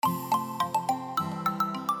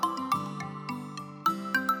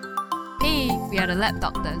We are the Lab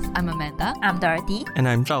Doctors. I'm Amanda. I'm Dorothy. And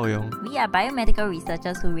I'm Zhao Yong. We are biomedical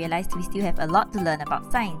researchers who realized we still have a lot to learn about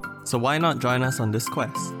science. So why not join us on this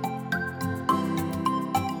quest?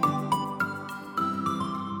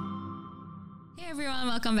 Hey everyone,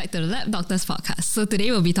 welcome back to the Lab Doctors podcast. So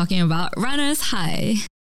today we'll be talking about runner's high.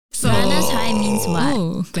 So runner's high means what?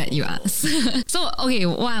 Oh, glad you asked.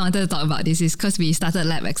 Why I wanted to talk about this is because we started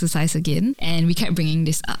lab exercise again and we kept bringing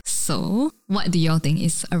this up. So what do y'all think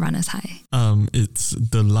is a runner's high? It's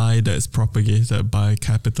the lie that is propagated by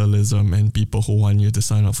capitalism and people who want you to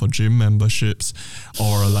sign up for gym memberships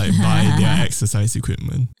or like buy their exercise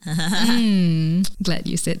equipment. Glad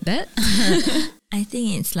you said that. I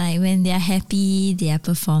think it's like when they're happy, they are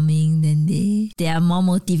performing, then they are more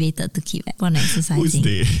motivated to keep on exercising. Who's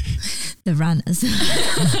they? The runners.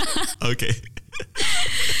 Okay.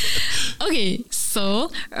 Okay,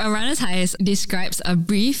 so a runner's high describes a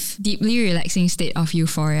brief, deeply relaxing state of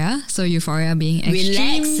euphoria. So euphoria being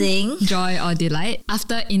extreme Relaxing? joy or delight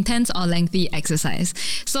after intense or lengthy exercise.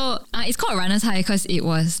 So it's called runner's high because it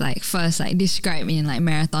was first described in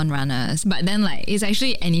marathon runners, but then it's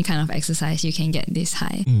actually any kind of exercise you can get this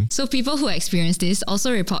high. So people who experience this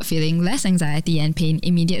also report feeling less anxiety and pain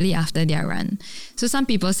immediately after their run. So some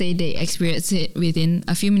people say they experience it within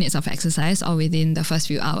a few minutes of exercise or within the first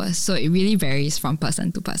few hours. So it really varies from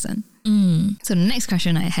person to person. So the next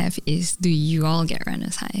question I have is, do you all get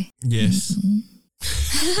runner's high? Yes.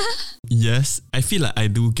 Yes, I feel like I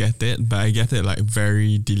do get it, but I get it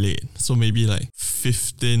very delayed. So maybe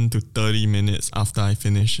 15 to 30 minutes after I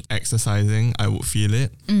finish exercising, I would feel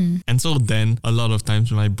it. And so then a lot of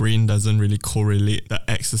times my brain doesn't really correlate the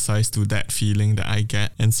exercise to that feeling that I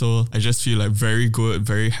get. And so I just feel very good,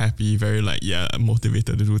 very happy, very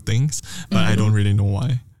motivated to do things, but I don't really know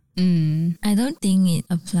why. I don't think it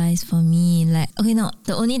applies for me.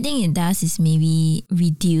 The only thing it does is maybe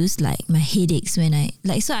reduce my headaches when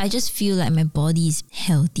so I just feel like my body is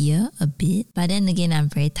healthier a bit. But then again, I'm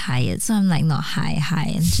very tired, so I'm not high.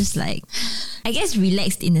 I'm just I guess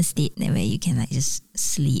relaxed in a state where you can just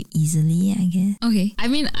sleep easily, I guess. Okay. I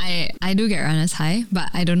mean, I do get runner's high,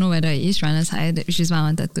 but I don't know whether it is runner's high, which is why I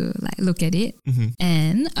wanted to look at it.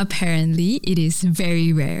 And apparently it is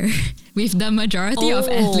very rare, with the majority of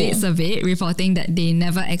athletes surveyed reporting that they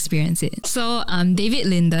never experience it. So David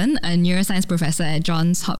Linden, a neuroscience professor at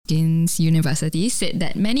Johns Hopkins University, said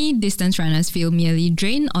that many distance runners feel merely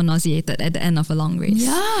drained or nauseated at the end of a long race.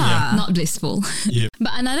 Yeah. Not blissful. Yep.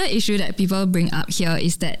 But another issue that people bring up here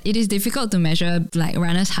is that it is difficult to measure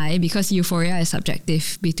runner's high because euphoria is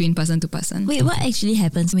subjective between person to person. Wait, what actually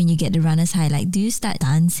happens when you get the runner's high? Do you start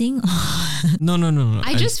dancing? No.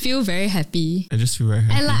 I just feel very happy. I just feel very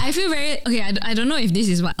happy. And I feel very, I don't know if this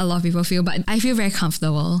is what a lot of people feel, but I feel very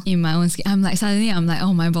comfortable in my own skin. Suddenly I'm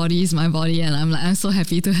oh, my body is my body, and I'm so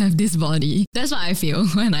happy to have this body. That's what I feel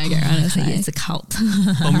when I get runner's high. It's a cult.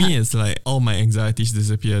 For me, it's all my anxieties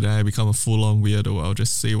disappear, then I become a full-on weirdo. I'll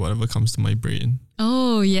just say whatever comes to my brain.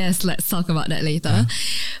 Oh yes, let's talk about that later. Yeah.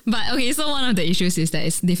 But okay, so one of the issues is that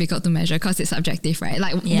it's difficult to measure because it's subjective, right?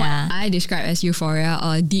 What I describe as euphoria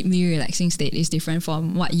or a deeply relaxing state is different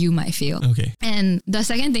from what you might feel. Okay. And the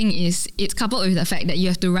second thing is it's coupled with the fact that you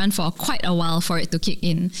have to run for quite a while for it to kick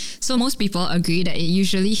in. So most people agree that it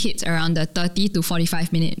usually hits around the 30 to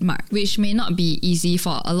 45 minute mark, which may not be easy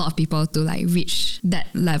for a lot of people to reach that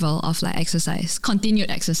level of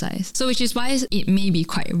continued exercise. So which is why it may be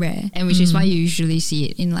quite rare, and which is why you usually see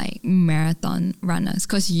it in marathon runners,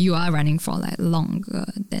 because you are running for longer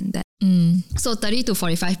than that. So 30 to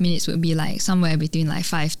 45 minutes would be somewhere between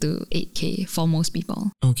 5 to 8K for most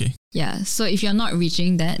people. Okay. Yeah, so if you're not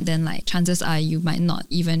reaching that, then chances are you might not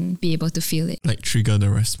even be able to feel it. Trigger the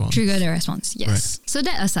response. Yes. Right. So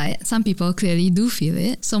that aside, some people clearly do feel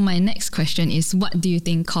it. So my next question is, what do you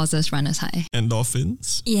think causes runner's high?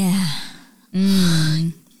 Endorphins? Yeah.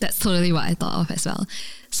 That's totally what I thought of as well.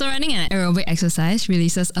 So running an aerobic exercise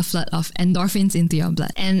releases a flood of endorphins into your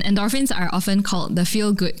blood. And endorphins are often called the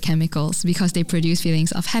feel-good chemicals because they produce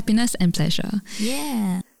feelings of happiness and pleasure.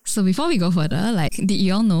 Yeah. So before we go further, did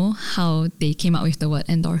you all know how they came up with the word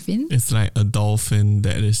endorphin? It's a dolphin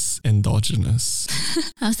that is endogenous.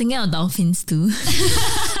 I was thinking of dolphins too.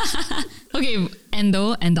 Okay,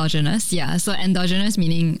 endogenous. Yeah, so endogenous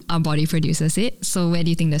meaning our body produces it. So where do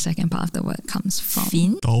you think the second part of the word comes from?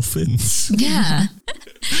 Fin? Dolphins. Yeah.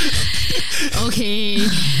 Okay.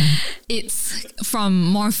 It's from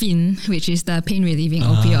morphine, which is the pain relieving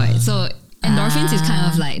opioid. So Endorphins is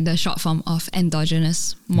kind of like the short form of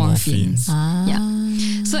endogenous morphines.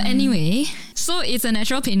 Yeah. So anyway, so it's a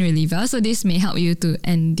natural pain reliever. So this may help you to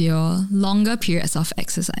endure longer periods of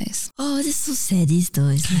exercise. Oh, this is so sadist though.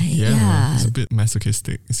 It's like, it's a bit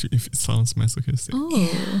masochistic. If it sounds masochistic.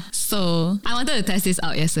 Oh. So I wanted to test this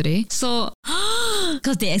out yesterday. So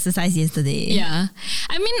because they exercised yesterday. yeah.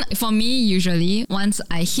 I mean, for me, usually once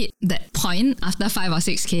I hit that point after 5 or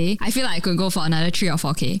 6K, I feel like I could go for another 3 or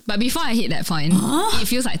 4K. But before I hit that point, it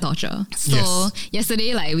feels like torture. So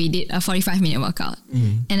yesterday, like we did a 45-minute workout.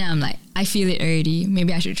 And then I'm like, I feel it already.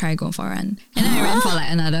 Maybe I should try go for a run. And then I ran for like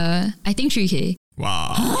another, I think 3K.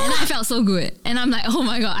 Wow. And I felt so good. And I'm like, oh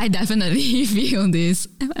my God, I definitely feel this.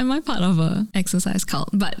 Am I part of a exercise cult?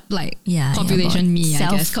 But like population me,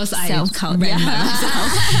 I guess. Because I ran by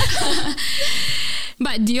myself.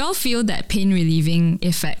 But do y'all feel that pain relieving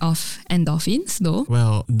effect of endorphins though?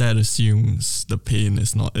 Well, that assumes the pain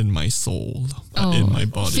is not in my soul, but in my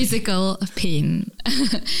body. Physical pain.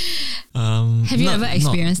 Have you ever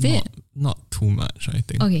experienced it? Not too much, I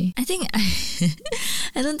think. Okay. I think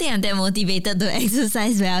I don't think I'm that motivated to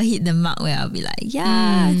exercise where I'll hit the mark where I'll be like,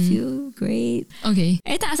 I feel great. Okay.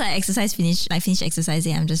 Every time I finish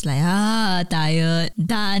exercising, I'm just like, tired,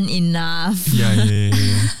 done, enough. Yeah.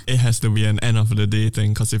 It has to be an end of the day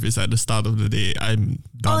thing, because if it's at the start of the day, I'm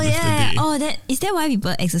done with the day. Oh, is that why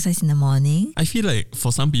people exercise in the morning? I feel like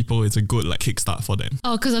for some people, it's a good like kickstart for them.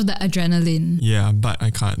 Oh, because of the adrenaline. Yeah, but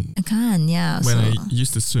I can't. I can't, When I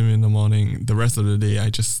used to swim in the morning, the rest of the day,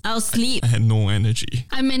 I'll sleep. I had no energy.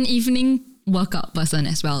 I'm an evening workout person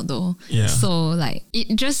as well though. Yeah. So like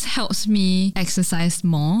it just helps me exercise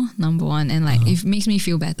more, number one, and like it makes me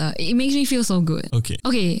feel better. It makes me feel so good.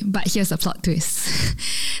 Okay, but here's a plot twist.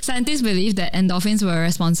 Scientists believe that endorphins were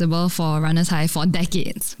responsible for runner's high for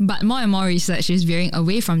decades, but more and more research is veering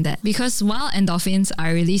away from that because while endorphins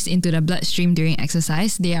are released into the bloodstream during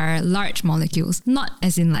exercise, they are large molecules. Not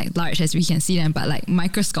as in like large as we can see them, but like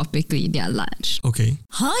microscopically they are large. Okay.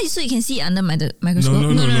 Huh? So you can see under my microscope?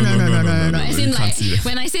 No. As in like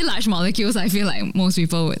when I say large molecules, I feel like most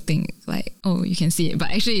people would think like, oh, you can see it, but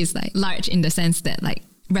actually it's like large in the sense that like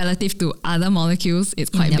relative to other molecules, it's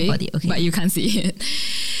quite big, body, okay. but you can't see it.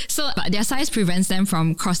 So, but their size prevents them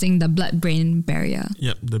from crossing the blood-brain barrier.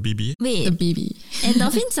 Yep, the BB. Wait, The BB.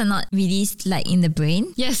 endorphins are not released like in the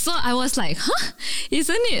brain? Yes, so I was like,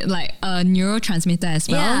 isn't it like a neurotransmitter as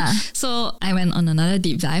well? Yeah. So I went on another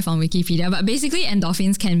deep dive on Wikipedia, but basically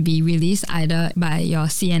endorphins can be released either by your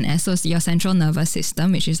CNS, so your central nervous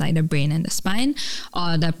system, which is like the brain and the spine,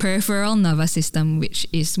 or the peripheral nervous system, which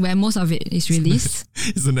is where most of it is released.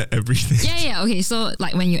 Isn't that everything? Yeah. Okay, so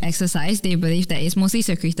like when you exercise, they believe that it's mostly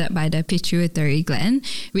secreted by the pituitary gland,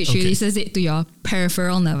 which releases it to your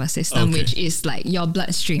peripheral nervous system, which is like your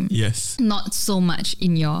bloodstream. Yes. Not so much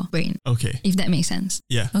in your brain. Okay. If that makes sense.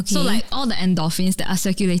 Yeah. Okay. So like all the endorphins that are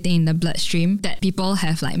circulating in the bloodstream that people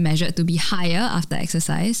have like measured to be higher after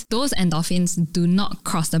exercise, those endorphins do not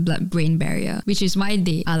cross the blood-brain barrier, which is why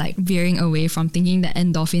they are like veering away from thinking that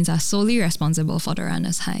endorphins are solely responsible for the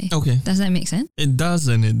runner's high. Okay. Does that make sense? It does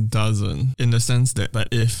and it doesn't, in the sense that but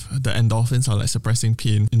if the endorphins are like suppressing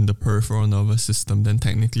pain in the peripheral nervous system, then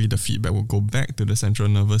technically the feedback will go back to the central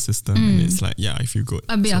nervous system and it's like, I feel good.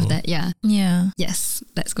 A bit of that, yeah. Yeah. Yes,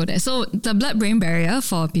 let's go there. So the blood-brain barrier,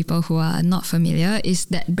 for people who are not familiar, is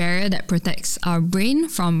that barrier that protects our brain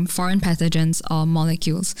from foreign pathogens or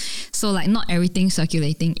molecules. So like not everything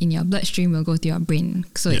circulating in your bloodstream will go to your brain.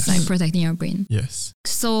 So it's like protecting your brain. Yes.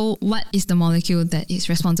 So what is the molecule that is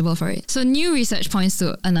responsible for it? So new research points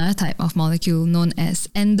to another type of molecule known as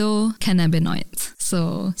endocannabinoids.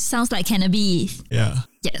 So Sounds like cannabis. Yeah.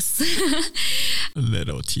 yes. A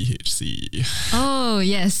little THC. Oh,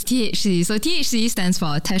 yes, THC. So THC stands for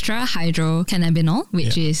tetrahydrocannabinol,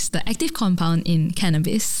 which is the active compound in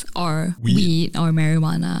cannabis or weed or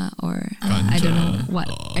marijuana or I don't know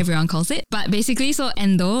what everyone calls it. But basically, so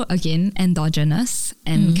endo, again, endogenous,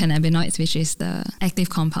 and cannabinoids, which is the active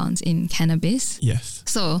compounds in cannabis. Yes.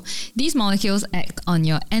 So these molecules act on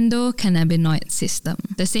your endocannabinoid system,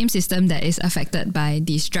 the same system that is affected by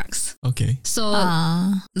these drugs. Okay. So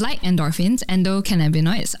like endorphins,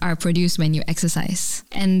 endocannabinoids are produced when you exercise.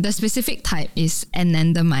 And the specific type is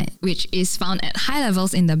anandamide, which is found at high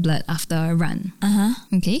levels in the blood after a run.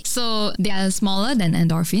 Okay, so they are smaller than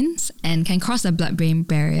endorphins and can cross the blood-brain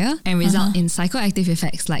barrier and result in psychoactive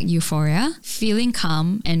effects like euphoria, feeling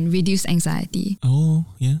calm, and reduced anxiety. Oh,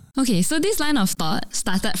 yeah. Okay, so this line of thought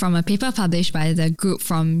started from a paper published by the group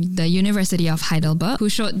from the University of Heidelberg, who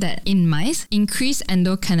showed that in mice, increased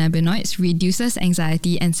endocannabinoids reduces anxiety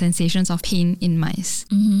anxiety and sensations of pain in mice.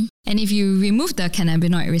 And if you remove the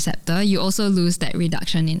cannabinoid receptor, you also lose that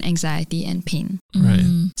reduction in anxiety and pain. Right.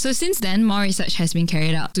 So since then, more research has been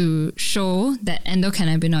carried out to show that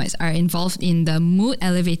endocannabinoids are involved in the mood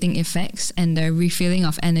elevating effects and the refilling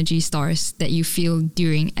of energy stores that you feel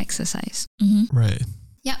during exercise. Right.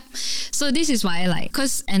 Yeah. So this is why,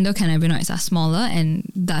 because endocannabinoids are smaller and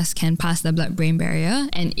thus can pass the blood-brain barrier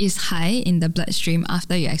and is high in the bloodstream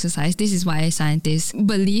after you exercise. This is why scientists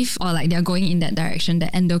believe, or they're going in that direction,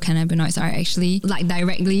 that endocannabinoids are actually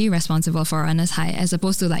directly responsible for runner's high, as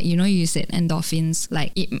opposed to you said endorphins,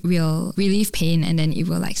 it will relieve pain and then it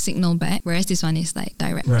will signal back, whereas this one is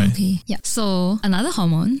direct. Right. Okay. Yeah. So another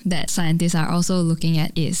hormone that scientists are also looking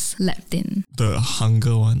at is leptin. The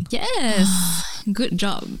hunger one. Yes. Good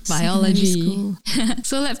job, biology.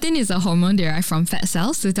 So leptin is a hormone derived from fat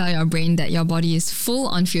cells to tell your brain that your body is full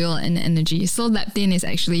on fuel and energy. So leptin is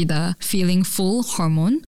actually the feeling full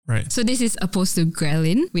hormone. Right. So this is opposed to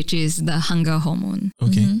ghrelin, which is the hunger hormone.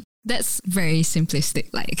 Okay. That's very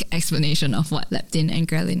simplistic explanation of what leptin and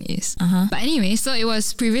ghrelin is. But anyway, so it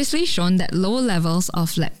was previously shown that low levels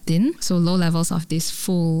of leptin, so low levels of this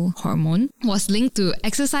full hormone, was linked to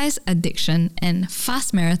exercise addiction and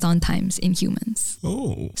fast marathon times in humans.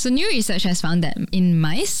 Oh. So new research has found that in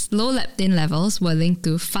mice, low leptin levels were linked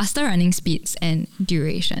to faster running speeds and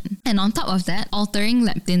duration. And on top of that, altering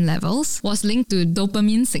leptin levels was linked to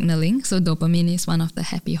dopamine signaling. So dopamine is one of the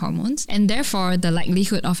happy hormones, and therefore the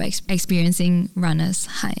likelihood of experiencing runner's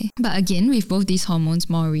high. But again, with both these hormones,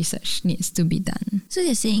 more research needs to be done. So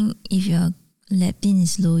you're saying if your leptin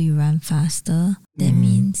is low, you run faster. That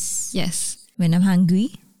means Yes. when I'm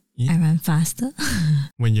hungry, Yeah. I run faster.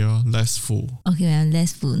 When you're less full. Okay, when I'm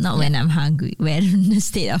less full, not when I'm hungry. When I'm in the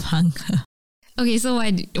state of hunger. Okay, so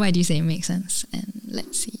why do you say it makes sense? And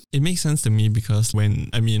let's see. It makes sense to me because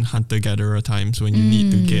hunter-gatherer times when you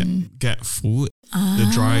need to get food, the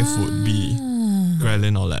drive would be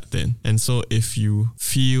ghrelin or leptin. And so if you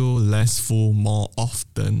feel less full more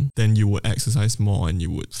often, then you would exercise more and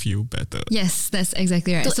you would feel better. Yes, that's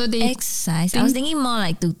exactly right. To So they exercise. I was thinking more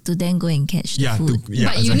to then go and catch the food.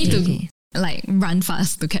 but you need to Okay. run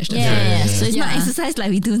fast to catch the Yeah. food. So it's not Yeah. exercise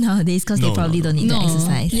like we do nowadays because they probably don't need to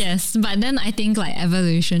exercise. Yes, but then I think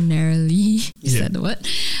evolutionarily, is Yeah. that the word?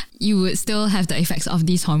 You would still have the effects of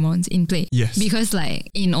these hormones in play. Yes. Because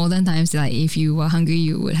in olden times, if you were hungry,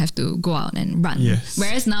 you would have to go out and run. Yes.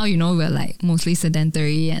 Whereas now, we're mostly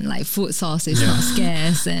sedentary and food source is not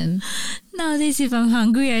scarce and Nowadays, if I'm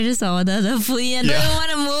hungry, I just order the food and I don't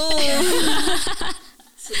want to move.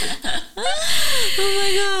 Oh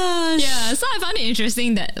my gosh. yeah. So I found it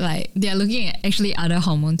interesting that they are looking at actually other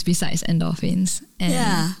hormones besides endorphins. And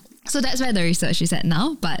Yeah. So that's where the research is at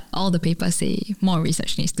now, but all the papers say more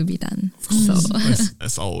research needs to be done. So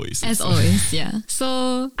As always. as always, yeah.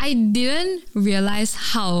 So I didn't realize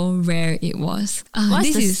how rare it was.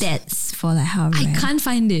 What's this the stats for how rare? I can't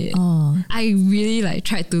find it. Oh. I really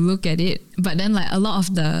tried to look at it, but then a lot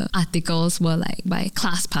of the articles were by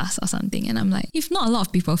ClassPass or something, and I'm if not a lot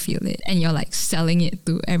of people feel it, and you're selling it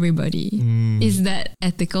to everybody, is that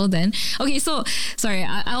ethical then? Okay, so sorry,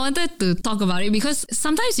 I wanted to talk about it because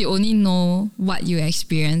sometimes you only know what you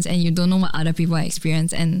experience and you don't know what other people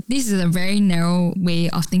experience, and this is a very narrow way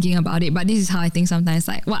of thinking about it, but this is how I think sometimes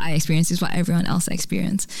what I experience is what everyone else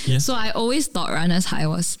experience. Yeah. So I always thought runner's high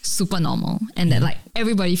was super normal and that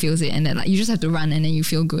everybody feels it and that you just have to run and then you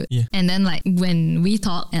feel good. Yeah. And then when we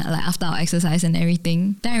talk and after our exercise and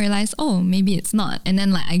everything, then I realized, oh, maybe it's not. And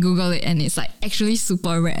then I Google it and it's actually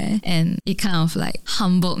super rare, and it kind of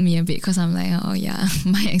humbled me a bit because I'm oh yeah,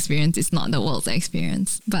 my experience is not the world's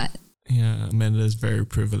experience. But Yeah, Amanda is very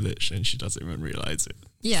privileged and she doesn't even realize it.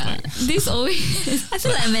 yeah, this always I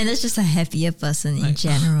feel like Amanda's just a happier person in I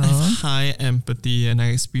general. have high empathy and I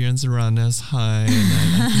experience runner's high and I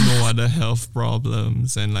have no other health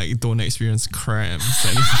problems and don't experience cramps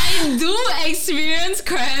and I do experience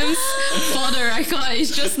cramps. For the record,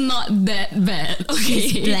 it's just not that bad.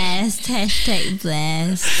 Okay. Blessed. Hashtag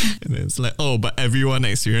blessed. and it's but everyone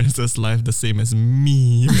experiences life the same as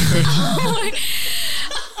me.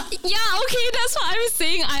 Yeah, okay, that's what I was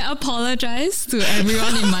saying. I apologize to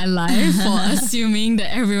everyone in my life for assuming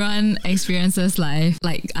that everyone experiences life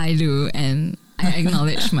like I do, and I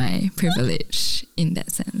acknowledge my privilege in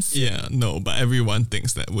that sense. Yeah, no, but everyone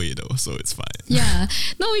thinks that way though, so it's fine. Yeah,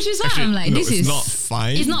 no, which is why Actually, I'm no, this it's is not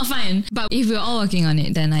fine. It's not fine, but if we're all working on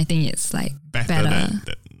it, then I think it's better than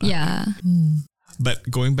yeah.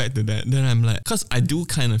 But going back to that, then I'm because I do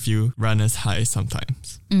kind of feel runner's high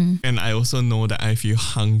sometimes. And I also know that I feel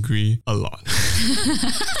hungry a lot.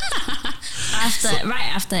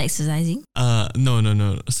 right after exercising?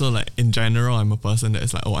 No. So like in general, I'm a person that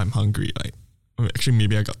is like, oh, I'm hungry. Like, actually,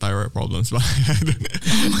 maybe I got thyroid problems, but I don't know.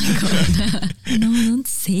 Oh my god. No, don't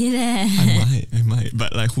say that. I might,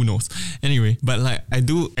 but like who knows? Anyway, but like I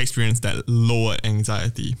do experience that lowered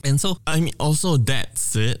anxiety, and so I mean also that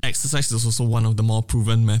said, exercise is also one of the more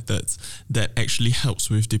proven methods that actually helps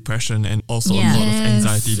with depression and also a lot of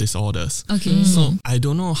anxiety disorders. Okay. So I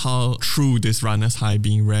don't know how true this runner's high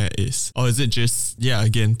being rare is, or is it just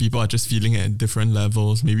again people are just feeling it at different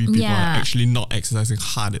levels. Maybe people are actually not exercising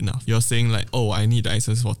hard enough. You're saying like, oh, I need to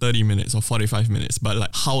exercise for 30 minutes or 45 minutes, but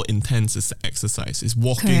like how intense is the exercise? Is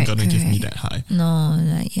walking gonna give me that high? No,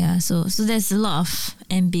 like so there's a lot of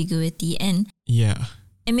ambiguity and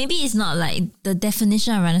maybe it's not like the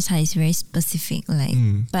definition of runner's high is very specific, like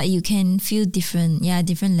but you can feel different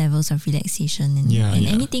levels of relaxation and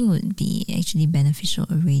anything would be actually beneficial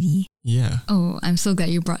already. Yeah. Oh, I'm so glad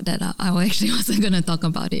you brought that up. I actually wasn't going to talk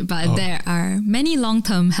about it, but there are many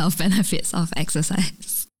long-term health benefits of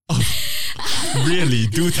exercise. Oh, really?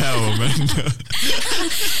 Do tell, man.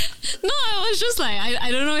 No, I was just like,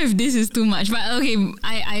 I don't know if this is too much, but okay,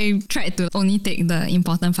 I tried to only take the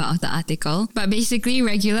important part of the article. But basically,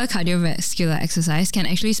 regular cardiovascular exercise can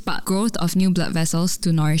actually spark growth of new blood vessels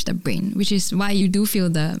to nourish the brain, which is why you do feel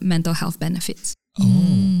the mental health benefits.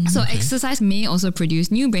 So exercise may also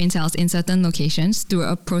produce new brain cells in certain locations through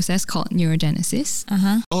a process called neurogenesis.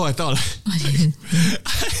 Oh, I thought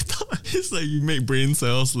it's like you make brain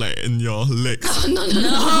cells like in your legs. Oh, no,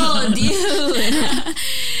 dude.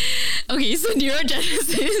 Okay, so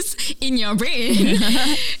neurogenesis in your brain,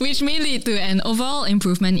 which may lead to an overall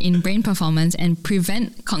improvement in brain performance and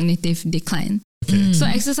prevent cognitive decline. So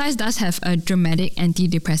exercise does have a dramatic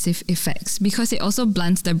antidepressive effects because it also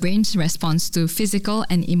blunts the brain's response to physical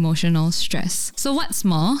and emotional stress. So what's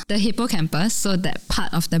more, the hippocampus, so that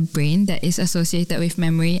part of the brain that is associated with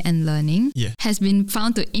memory and learning, has been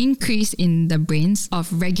found to increase in the brains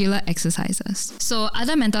of regular exercisers. So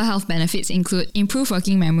other mental health benefits include improved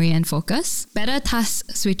working memory and focus, better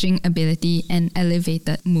task switching ability, and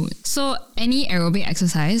elevated mood. So any aerobic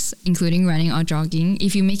exercise, including running or jogging,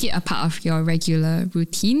 if you make it a part of your regular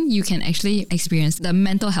routine, you can actually experience the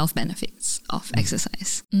mental health benefits of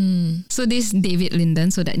exercise. So this David Linden,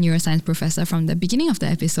 so that neuroscience professor from the beginning of the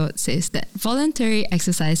episode, says that voluntary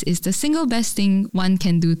exercise is the single best thing one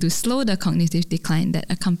can do to slow the cognitive decline that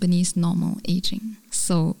accompanies normal aging.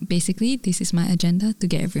 So basically, this is my agenda to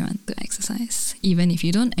get everyone to exercise, even if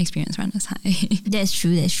you don't experience runner's high. That's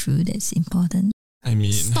true. That's important. I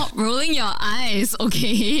mean, stop rolling your eyes,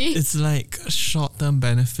 okay? It's like short-term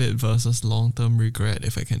benefit versus long-term regret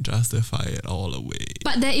if I can justify it all away.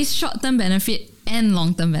 But there is short-term benefit and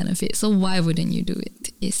long-term benefit, so why wouldn't you do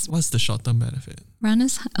it? What's the short-term benefit?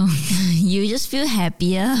 Runners, you just feel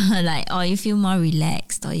happier, like, or you feel more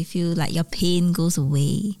relaxed, or you feel like your pain goes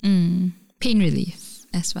away. Pain relief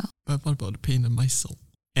as well. But what about the pain in my soul?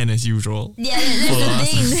 And as usual, that's the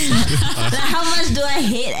thing. Like, how much do I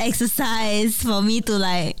hate exercise for me to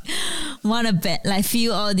like want to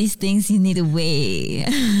feel all these things you need to weigh?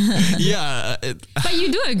 But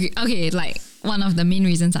you do agree. Okay, like one of the main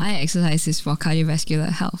reasons I exercise is for cardiovascular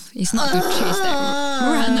health. It's not to chase that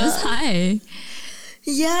runner's high.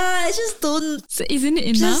 Yeah, I just don't. So isn't it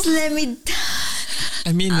enough? Just let me.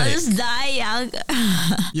 I mean, I'll just die young.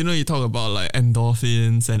 You talk about like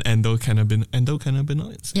endorphins and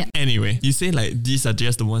endocannabinoids. Yeah. Anyway, you say like these are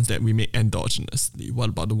just the ones that we make endogenously. What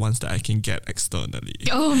about the ones that I can get externally?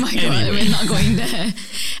 Oh my god, we're not going there.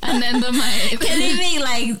 And then can we make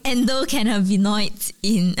like endocannabinoids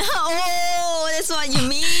in? Oh, that's what you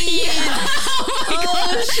mean. Yeah.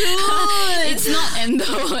 Oh, shoot. It's not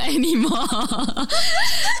endo anymore.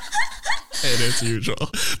 And as usual,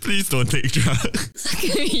 please don't take drugs.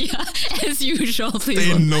 Yeah, as usual, please.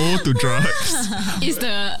 Say no to drugs. Is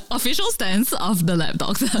the official stance of the lab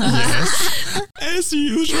doctor. Yes, as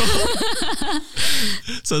usual.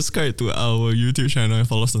 Subscribe to our YouTube channel and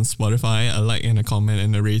follow us on Spotify. A like and a comment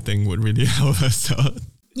and a rating would really help us out.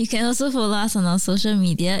 You can also follow us on our social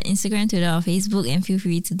media, Instagram, Twitter, or Facebook, and feel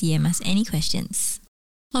free to DM us any questions.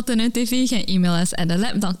 Alternatively, you can email us at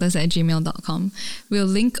thelabdoctors@gmail.com. We'll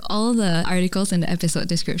link all the articles in the episode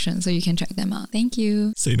description so you can check them out. Thank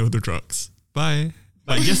you. Say no to drugs. Bye.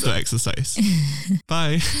 But yes to exercise.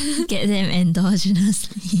 Bye. Get them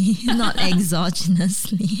endogenously, not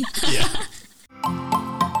exogenously. Yeah.